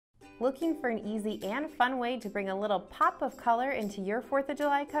Looking for an easy and fun way to bring a little pop of color into your 4th of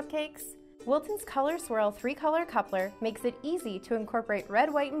July cupcakes? Wilton's Color Swirl 3-color coupler makes it easy to incorporate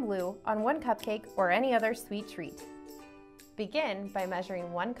red, white, and blue on one cupcake or any other sweet treat. Begin by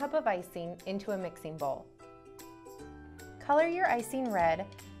measuring 1 cup of icing into a mixing bowl. Color your icing red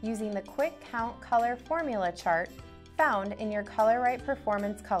using the Quick Count Color Formula chart found in your Color Right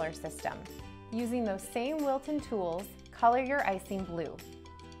Performance color system. Using those same Wilton tools, color your icing blue.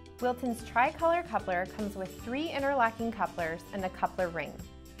 Wilton's Tri-Color Coupler comes with 3 interlocking couplers and a coupler ring.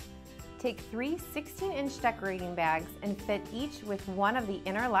 Take 3 16-inch decorating bags and fit each with one of the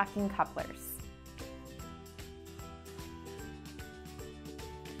interlocking couplers.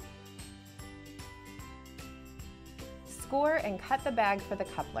 Score and cut the bag for the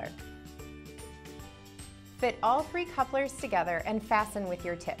coupler. Fit all 3 couplers together and fasten with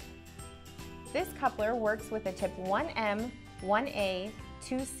your tip. This coupler works with a tip 1M, 1A,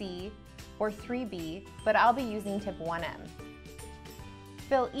 2C, or 3B, but I'll be using tip 1M.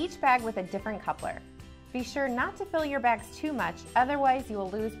 Fill each bag with a different coupler. Be sure not to fill your bags too much, otherwise you will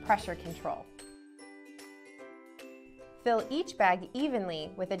lose pressure control. Fill each bag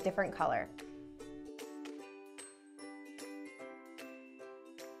evenly with a different color.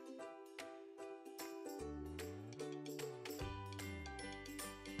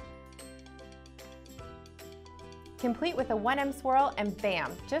 Complete with a 1M swirl and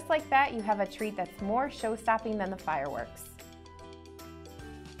bam! Just like that, you have a treat that's more show-stopping than the fireworks.